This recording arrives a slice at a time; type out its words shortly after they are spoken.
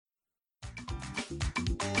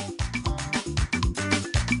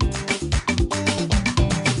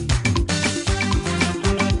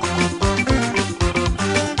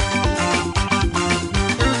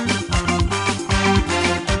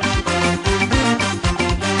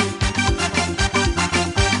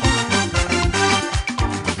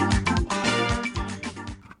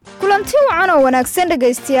wacan oo wanaagsan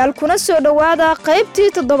dhagaystayaal kuna soo dhawaada qaybtii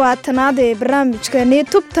 7aad ee barnaamijkeeni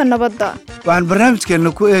tubta nabadda. waxaan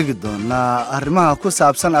barnaamijkeena ku eegi doonaa arrimaha ku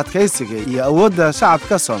saabsan adkaysiga iyo awoodda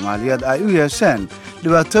shacabka Soomaaliyeed ay u yeesheen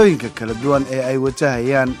dhibaatooyinka kala duwan ee ay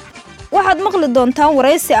wajahayaan. waxaad maqli doontaan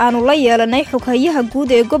waraysi aanu la yeelanay xoghayaha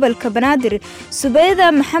guud ee gobolka Banaadir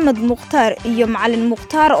Subayda Maxamed Muqtaar iyo Macalin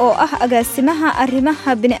Muqtaar oo ah agaasimaha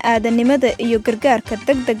arrimaha bini'aadanimada iyo gargaarka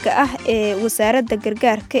degdega ah ee wasaaradda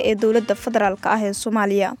gargaarka ee dawladda federaalka ah ee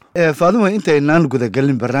Soomaaliya. Faadimo intaynaan guda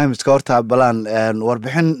galin barnaamijka horta balan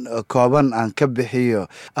warbixin kooban aan ka bixiyo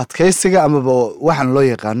adkaysiga ama waxaan loo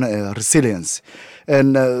yaqaan resilience.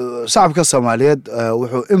 shacabka Soomaaliyeed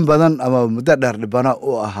wuxuu in badan ama muddo dheer dhibana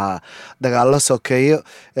u ahaa dagaal la sokeeyo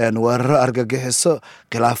weeraro argagixiso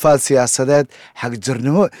khilaafaad siyaasadeed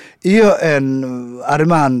xagjirnimo iyo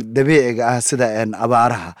arrimahan dabiiciga ah sida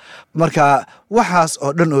abaaraha. marka waxaas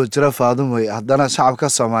oo dhan oo jira Faadimo haddana shacabka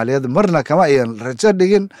Soomaaliyeed marna kama ay rajo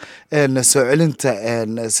dhigin soo celinta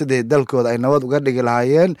sidii dalkooda ay nabad uga dhigi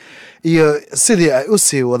lahaayeen iyo sidii ay u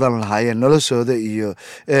sii wadan lahaayeen noloshooda iyo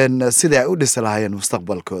sidii ay u dhisi lahaayeen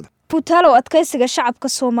mustaqbalkooda. Guutaalo adkaysiga shacabka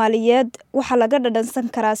Soomaaliyeed waxa laga dhadhansan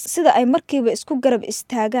karaa sida ay markiiba isku garab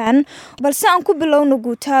istaagaan balse aan ku bilowno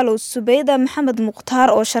Guutaalo Subayda Maxamed Muqtaar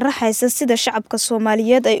oo sharaxaysa sida shacabka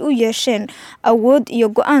Soomaaliyeed ay u yeesheen awood iyo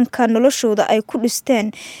go'aanka noloshooda ay ku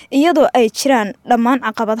dhisteen iyadoo ay jiraan dhammaan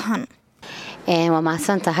caqabadahan. waa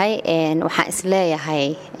mahadsan tahay waxaan isleeyahay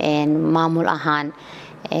maamul ahaan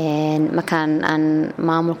markaan aan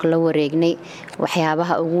maamulka la wareegnay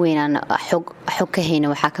waxyaabaha ugu weyn xog ka hayna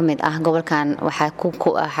waxaa ka mid ah gobolkan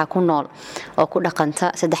waxaa ku nool oo ku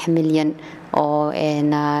dhaqanta 3 milyan oo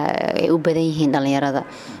ay u badan yihiin dhalinyarada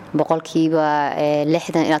boqolkiiba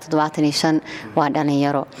 60 ilaa 75 waa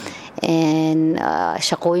dhalinyaro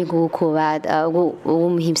shaqooyinka ugu koowaad ugu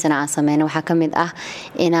muhiimsan aan sameeyno waxaa ka mid ah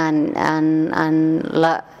inaan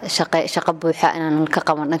la shaqo buuxa inaan ka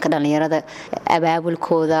qaban dhanka dhalinyarada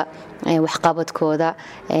abaabulkooda waxqabadkooda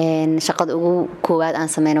shaqada ugu koowaad aan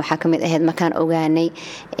sameeyno waxaa ka mid ahayd markaan ogaanay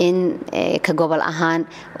in ka gobol ahaan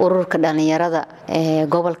ururka dhalinyarada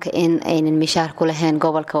gobolka in aynan mishaar ku lahayn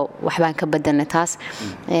gobolka waxbaan ka bedelnay taas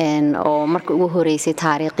oo marka ugu horeysay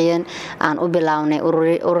taariikhiyan aan u bilawnay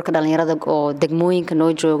ururka dhalinyarada oo degmooyinka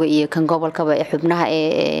noo jooga iyo kan gobolkaba ee xubnaha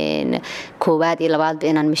ee koowaad iyo labaadba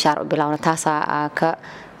inaan mishaar u bilawno taas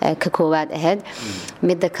ka koowaad ahayd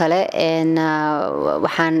midda kale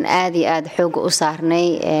waxaan aad iyo aad xoog u saarnay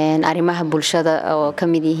arrimaha bulshada oo ka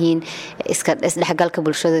mid yihiin isdhexgalka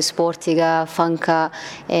bulshada sportiga fanka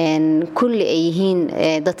kulli ay yihiin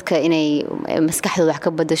dadka inay maskaxdooda wax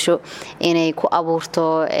ka bedesho inay ku abuurto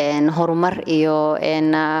horumar iyo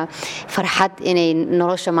farxad inay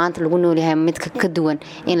nolosha maanta lagu nool yahay mid ka duwan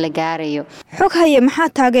in la gaarayo. xoghaye maxaa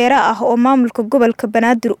taageero ah oo maamulka gobolka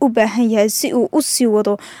Banaadir u baahan yahay si uu u sii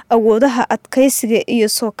wado awoodaha adkaysiga iyo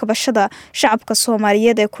soo kabashada shacabka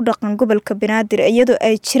Soomaaliyeed ee ku dhaqan gobolka Banaadir iyadoo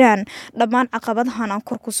ay jiraan dhammaan caqabadahan aan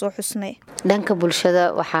kor ku soo xusnay. dhanka bulshada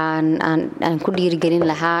waxaan ku dhiirigelin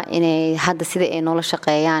lahaa inay hadda sida ay nolol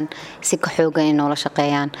shaqeeyaan si ka xoogan ay nolol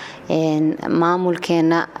shaqeeyaan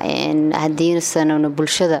maamulkeena hadiina sanano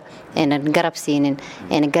bulshada garab siinin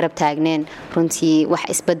garab taagneen runtii wax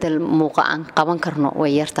isbedel muuqa aan qaban karno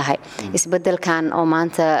way yar tahay isbedelkan oo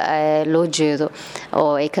maanta loo jeedo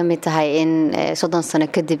oo ay ka mid tahay in 30 sano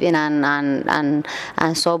kadib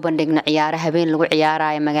aan soo bandhigno ciyaaro habeen lagu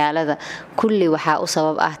ciyaarayo magaalada kulli waxa u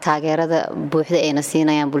sabab ah taageerada buuxda ee na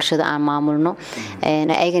siinayaan bulshada aan maamulno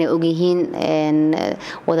ayagana og yihiin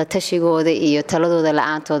wada tashigooda iyo taladooda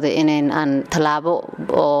la'aantooda inaan talaabo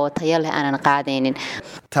oo tayo leh aan qaadaynin.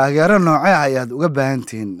 taageero noocee ayaad uga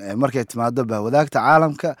baahantiin markay timaado wadaagta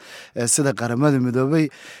caalamka sida qaramada midoobay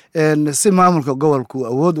si maamulka gobolku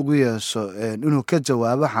awood ugu yeesho inuu ka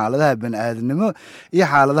jawaabo xaaladaha bini'aadanimo iyo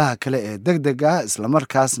xaaladaha kale ee degdega ah isla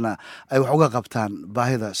markaasna ay wax uga qabtaan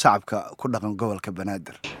baahida shacabka ku dhaqan gobolka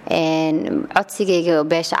Banaadir. codsigayga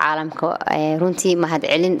beesha caalamka runtii mahad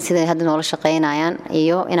celin sida hadda noola shaqeynayaan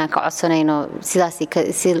iyo inaan ka codsanayno sidaas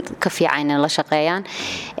ka fiican la shaqeeyaan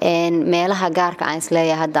meelaha gaarka aan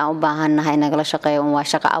isleeyahay hadda aan u baahanahay nagala shaqeeyo waa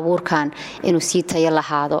shaqo abuurkan inuu sii tayo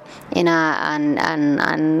lahaado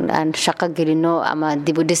aan shaqo gelino ama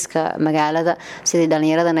dib u dhiska magaalada sidii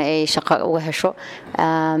dhalinyaradana ay shaqo uga hesho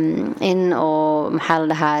in oo maxaa la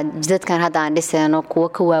dhahaa jidadkan hadda aan dhisayno kuwa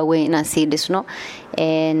ka waaweyn inaan sii dhisno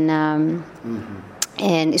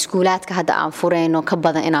iskuulaadka hadda aan furayno ka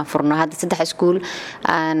badan inaan furno hadda 3 iskuul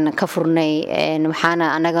aan ka furnay waxaana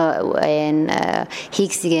anaga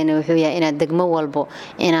hiigsigeena wuxuu yahay in degmo walbo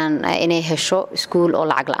inay hesho iskuul oo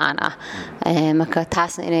lacag la'aan ah marka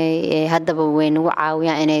taas inay haddaba way nagu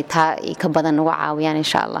caawiyaan inay taa ka badan nagu caawiyaan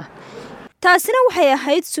insha Allah. taasina waxay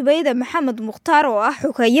ahayd Subayda Maxamed Mukhtaar oo ah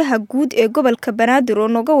xogayaha guud ee gobolka Banaadir oo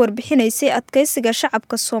nooga warbixinaysay adkeysiga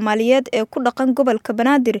shacabka Soomaaliyeed ee ku dhaqan gobolka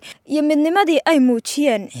Banaadir iyo midnimadii ay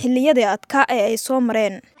muujiyeen xilliyadii adkaa ee ay soo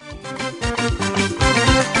mareen.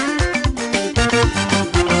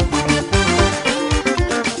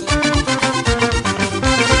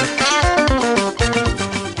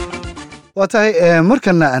 watahay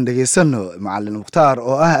markana aan dhageysano macallin Mukhtaar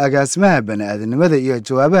oo ah agaasimaha bani'aadanimada iyo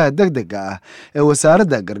jawaabaha degdega ah ee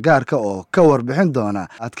wasaaradda gargaarka oo ka warbixin doona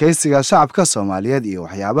adkeysiga shacabka Soomaaliyeed iyo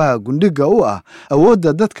waxyaabaha gundhiga u ah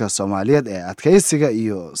awoodda dadka Soomaaliyeed ee adkeysiga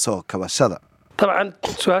iyo soo kabashada. طبعا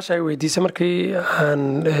سؤال ay weydiisay markii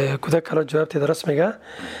aan guda kala jawaabteeda rasmiga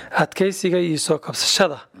adkeysiga iyo soo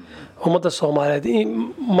kabsashada ummadda Soomaaliyeed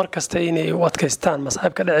markasta inay u adkeystaan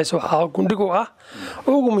mas'aabka dhacaysa waxa gundhigu ah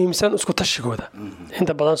ugu muhiimsan isku tashigooda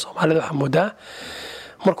inta badan Soomaaliyeed waxa moodaa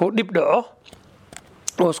markuu dib dhaco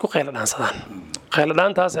oo isku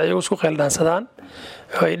qeyladhaantaas ay isku qeyladhaansadaan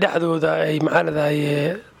ay dhaxdooda ay macalladahay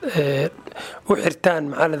u xirtaan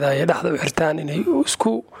macalladahay dhaxda u xirtaan inay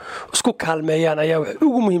isku kaalmeeyaan ayaa wax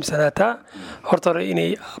ugu muhiimsanaata horta inay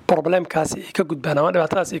problemkaas ay ka gudbaan ama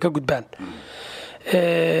dhibaatadaas ay ka gudbaan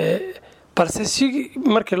balse si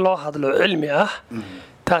markii loo hadlo cilmi ah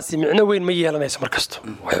taasi micno weyn ma yeelanayso markasto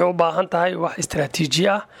waxay u baahan tahay wax istiraatiiji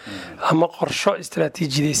ah ama qorsho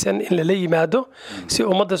istiraatiijiyeysan in la yimaado si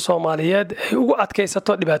ummadda Soomaaliyeed ay ugu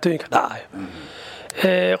adkeysato dhibaatooyinka dhacayo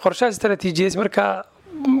qorshaha istiraatiijiyeysan marka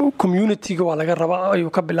community-ga waa laga rabaa ayuu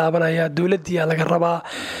ka bilaabanayaa dawladda laga rabaa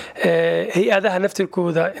hay'adaha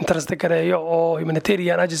naftirkooda interest gareeyo oo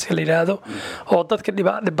humanitarian agency la yiraahdo oo dadka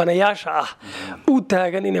dhibanayaasha ah u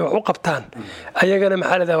taagan inay wax u qabtaan ayagana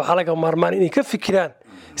maxalada waxa laga maarmaan inay ka fikiraan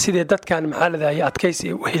sidee dadkan maxalada ay adkeysi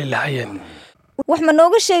u heli lahaayeen. wax ma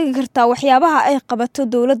nooga sheegi kartaa waxyaabaha ay qabato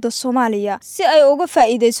dawladda Soomaaliya si ay uga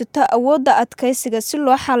faa'iideysato awoodda adkeysiga si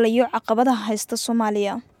loo xalliyo caqabadaha haysta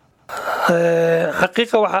Soomaaliya?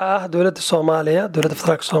 حقيقة وحاء دولة الصومالية دولة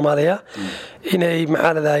فترة الصومالية إني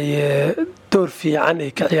محالة دور في عني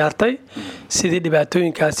كعيارتي سيدي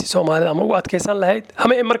دباتوين كاسي صومالي أما وقت كيسان لهيد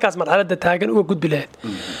أما مركز مرحلة تاجن وجود بلاد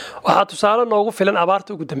وحاتو صار نوقف فلان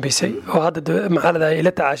عبارته قدام بيسي وهذا محالة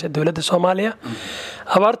إلى تعاش دولة الصومالية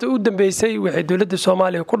عبارته قدام بيسي وحيد دولة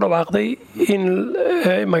الصومالية كنا بعقدي إن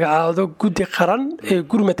مجاعده جودي قرن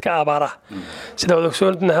جرمت كعبارة سيدا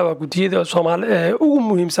دكتور إنها جودية الصومال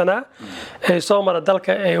مهم سنة صومال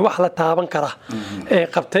الدلك وحلة تعبان كره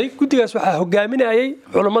قبتي جودي أسوأ هجامين أي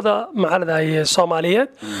علماء محالة الصوماليات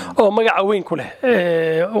أو مجاعوين كله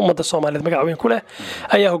أمة الصوماليات مجاعوين كله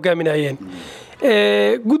أيه هجامين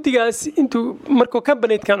guddigaas intuu markuu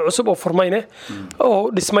kambaneedkan cusub oo furmayna oo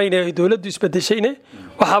dhismayna dawladdu isbedeshayna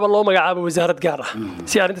waxaaba loo magacaabay wasaarad gaar ah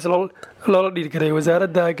si arintaas loo dhiirgaray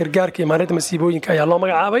wasaaradda gargaarka iyo maareynta masiibooyinka ayaa loo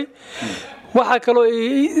magacaabay waxa kaloo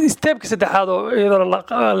stepka saddexaad oo iyadoo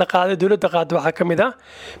la qaaday dawladda qaad waxa kamid ah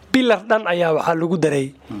pillar dhan ayaa waxa lagu daray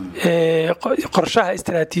qorshaha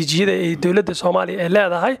istiraatiijiyada ee dawladda Soomaaliya ee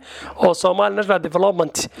leedahay oo Somali National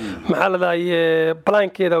Development maxalada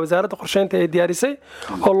plankeeda wasaaradda qorsheynta ee diyaarisay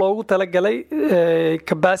oo loogu talagalay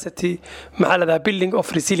capacity maxalada building of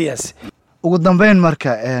resilience. ugu dambeyn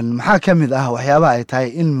marka maxaa kamid ah waxyaabaha ay tahay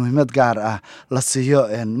in muhiimad gaar ah la siiyo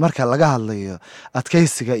marka laga hadlayo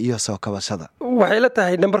adkeysiga iyo soo kabashada? waxay la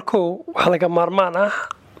tahay number 2 waxa laga maarmaan ah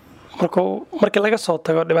marka laga soo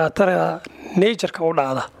tago dhibaatada nature-ka u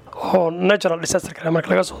dhacda oo natural disaster marka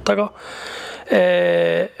laga soo tago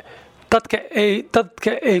dadka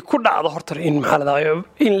ay ku dhacdo horta in maxalada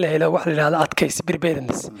in la helo wax la yiraahdo adkeysi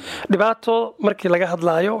preparedness dhibaato markii laga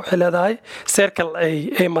hadlaayo waxay leedahay circle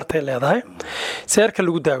ay martay leedahay circle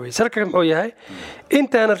lagu daaweeyo circle muxuu yahay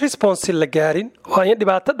intaan response la gaarin oo ay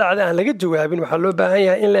dhibaato dhacday aan laga jawaabin waxa loo baahan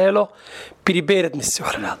yahay in la helo preparedness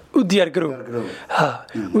wax la yiraahdo u diyaar garow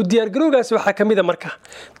u diyaar garowgaas waxa kamid ah marka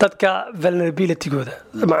dadka vulnerability-gooda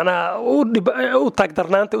macnaha u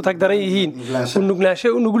tagdaran yihiin u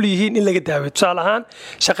nuglaashay u nugul yihiin in laga daaweeyo tusaale ahaan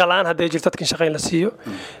shaqo la'aan haday jirto dadkan shaqayn la siiyo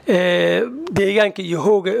deegaanka iyo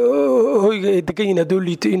hooyga ee degan yihiin hadoo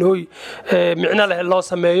liito in hooy micna leh loo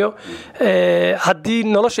sameeyo haddii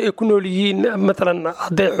nolosha ay ku nool yihiin مثلا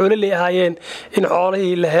haday xoolo leeyahay in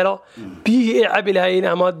xoolihii la helo biyihii ay cabi lahaayeen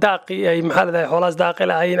ama daaqi ay maxalada xoolaas daaqi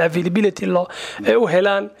lahaayeen availability loo u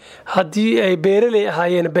helaan haddii ay beeraley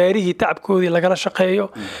ahaayeen beerihii tacabkoodii lagala shaqeeyo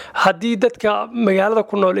haddii dadka magaalada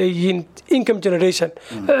ku nool ay yihiin income generation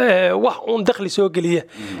wax un dakhli soo geliya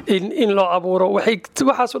in loo abuuro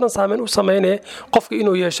waxaas oo dhan saameyn u sameynay qofka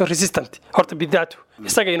inuu yeesho resistant horta bidaatu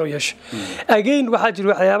isaga inuu yeesho again waxaa jira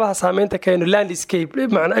waxyaabaha saameynta keeno landscape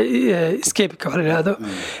escape ka waxa la yiraahdo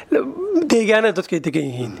deegaanada dadka ay degan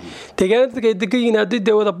yihiin haddii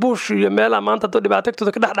dee wada buush iyo meelaha maanta hadduu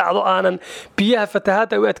dhibaatagtooda ka dhex dhacdo aanan biyaha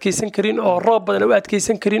fatahaadda u adkeysan karin oo roob badan u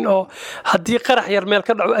adkeysan karin oo haddii qarax yar meel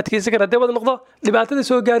ka dhaco u adkeysan karin haddii wada noqdo dhibaatada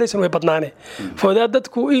soo gaaraysan way badnaane foodaa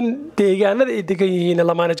dadku in deegaanada ay degan yihiin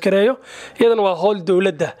la manage gareeyo iyadana waa howl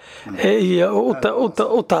dowladda iyo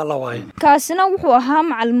u taala waaye kaasina wuxuu ahaa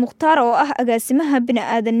Macalin Mukhtaar oo ah agaasimaha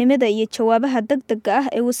bini'aadanimada iyo jawaabaha degdega ah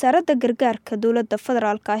ee wasaaradda gargaarka dowladda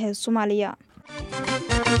federaalka ah ee Soomaaliya.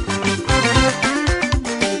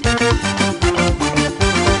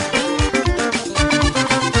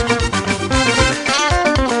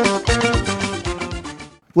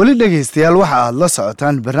 weli dhegeystayaal waxa aad la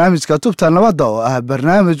socotaan barnaamijka tubta nabadda oo ah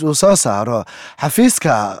barnaamij uu soo saaro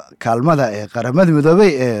xafiiska kaalmada ee qaramada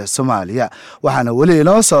midoobay ee Soomaaliya waxaana weli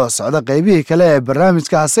inoo soo socda qaybihii kale ee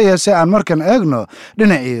barnaamijka hase yeeshee aan markan eegno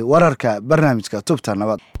dhinacii wararka barnaamijka tubta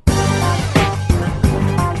nabadda.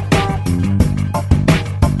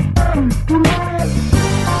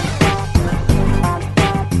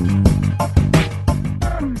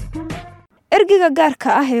 ergiga gaarka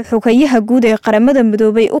ah ee xogayaha guud ee qaramada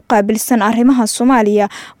midoobay u qaabilsan arrimaha Soomaaliya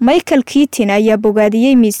Michael Keating ayaa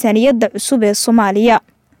bogaadiyay miisaaniyadda cusub ee Soomaaliya.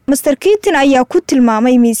 Mr. Keating ayaa ku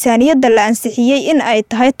tilmaamay miisaaniyadda la ansixiyay in ay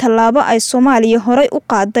tahay tallaabo ay Soomaaliya horey u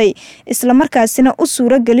qaaday isla markaasina u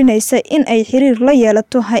suura gelinaysa in ay xiriir la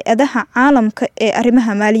yeelato hay'adaha caalamka ee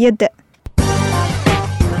arrimaha maaliyadda.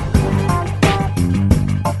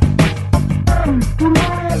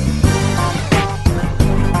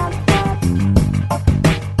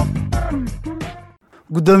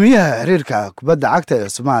 gudoomiyaha xiriirka kubadda cagta ee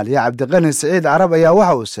Soomaaliya Cabdiqani Saciid Carab ayaa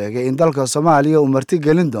waxa uu sheegay in dalka Soomaaliya uu marti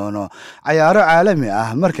gelin doono ciyaaro caalami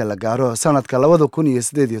ah marka la gaaro sanadka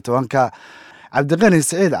 2018. Cabdiqani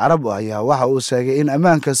Saciid Carab ayaa waxa uu sheegay in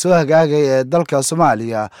ammaanka soo hagaagay ee dalka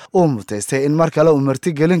Soomaaliya uu mutaystay in mar kale uu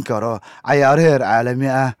marti gelin karo ciyaaro heer caalami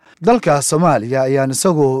ah. dalka Soomaaliya ayaa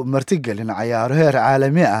isagu marti gelin ciyaaro heer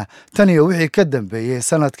caalami ah tan iyo wixii ka dambeeyay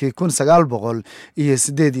sanadkii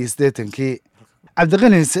 1988.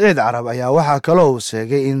 Cabdiqani Saciid Carab ayaa waxa kale oo uu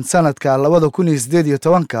sheegay in sanadka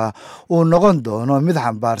 2018 uu noqon doono mid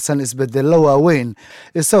xambaarsan isbeddello waaweyn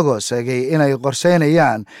isagoo sheegay inay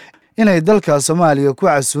qorsheynayaan inay dalka Soomaaliya ku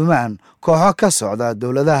casuumaan kooxo ka socda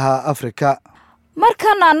dawladaha Afrika.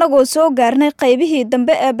 markaan anagoo soo gaarnay qaybihii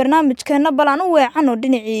dambe ee barnaamijkeena balan u weecano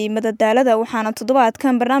dhinacii madadaalada waxaana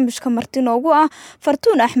toddobaadkan barnaamijka marti noogu ah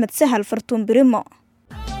Fartuun Axmed Sahal Fartuun Birimo.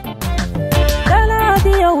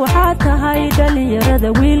 dalaadiyo waxaa tahay dhalinyarada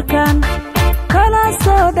wiilkan kala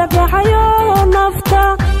soo dhabaxayo nafta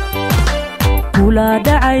kula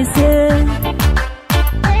dhacayse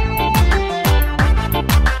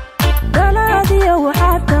dalaadiyo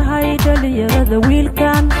waxaa tahay dhalinyarada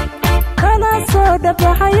wiilkan kala soo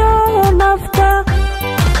dhabaxayo nafta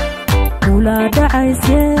kula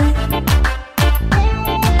dhacayse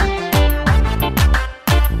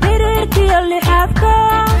diriirkiyo lixaadka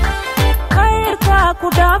khayrka ku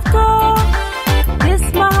dhaafto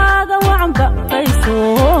dhismahaaga wacanba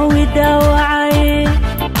qaysoo widawacay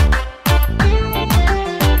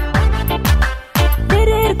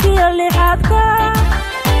diriirkiyo lixaadka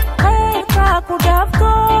khayrka ku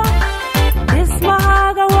dhaafto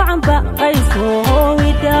dhismahaaga wacanba qaysoo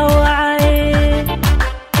widawacay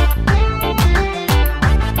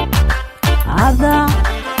ada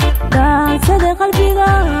daansada qalbiga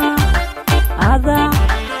ada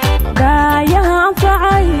daayaha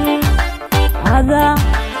anfacay ada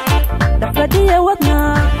dhexfadhiya wadna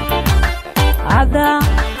ada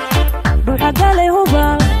dhuuxa galay huba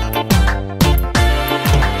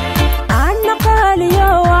anna qaaliyo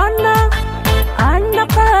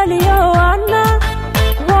anna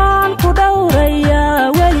waan ku dhowraya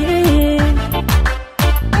weli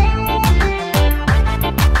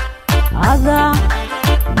ada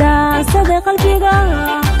daansada qalbiga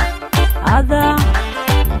ada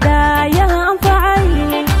daayaha anfacay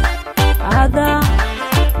ada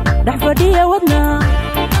dhexfadhiya wadna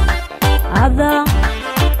ada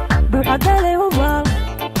dhuuxa galay huba.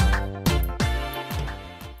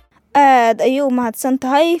 aad ayuu mahadsan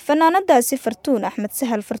tahay fanaanadaasi Fartuun Axmed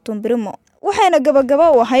Sahal Fartuun Birimo. waxayna gabagaba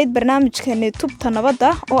u ahayd barnaamijkeena tubta nabadda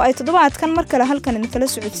oo ay toddobaadkan mar kale halkan idinkala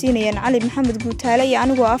socodsiinayeen Cali Maxamed Guutaale iyo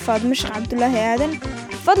anigoo ah Faadmo Sheekh Cabdullaahi Aadan.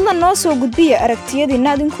 fadlan noo soo gudbiya aragtiyadiina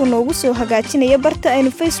adinku noogu soo hagaajinaya barta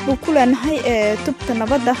aynu Facebook ku leenahay ee tubta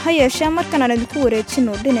nabadda ha yeeshee markan aan idinku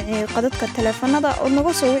wareejino dhinacii qadadka taleefanada oo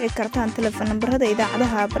naga soo wici kartaan taleefan nambarada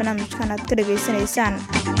idaacadaha barnaamijkan aad ka dhageysanaysaan.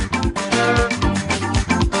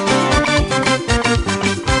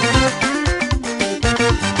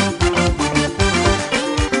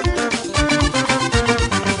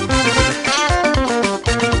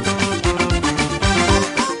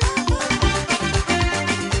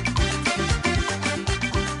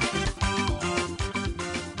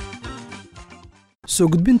 soo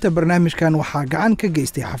gudbinta barnaamijkan waxaa gacan ka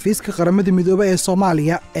geystay xafiiska qaramada midoobay ee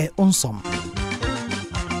Soomaaliya ee UNSOM.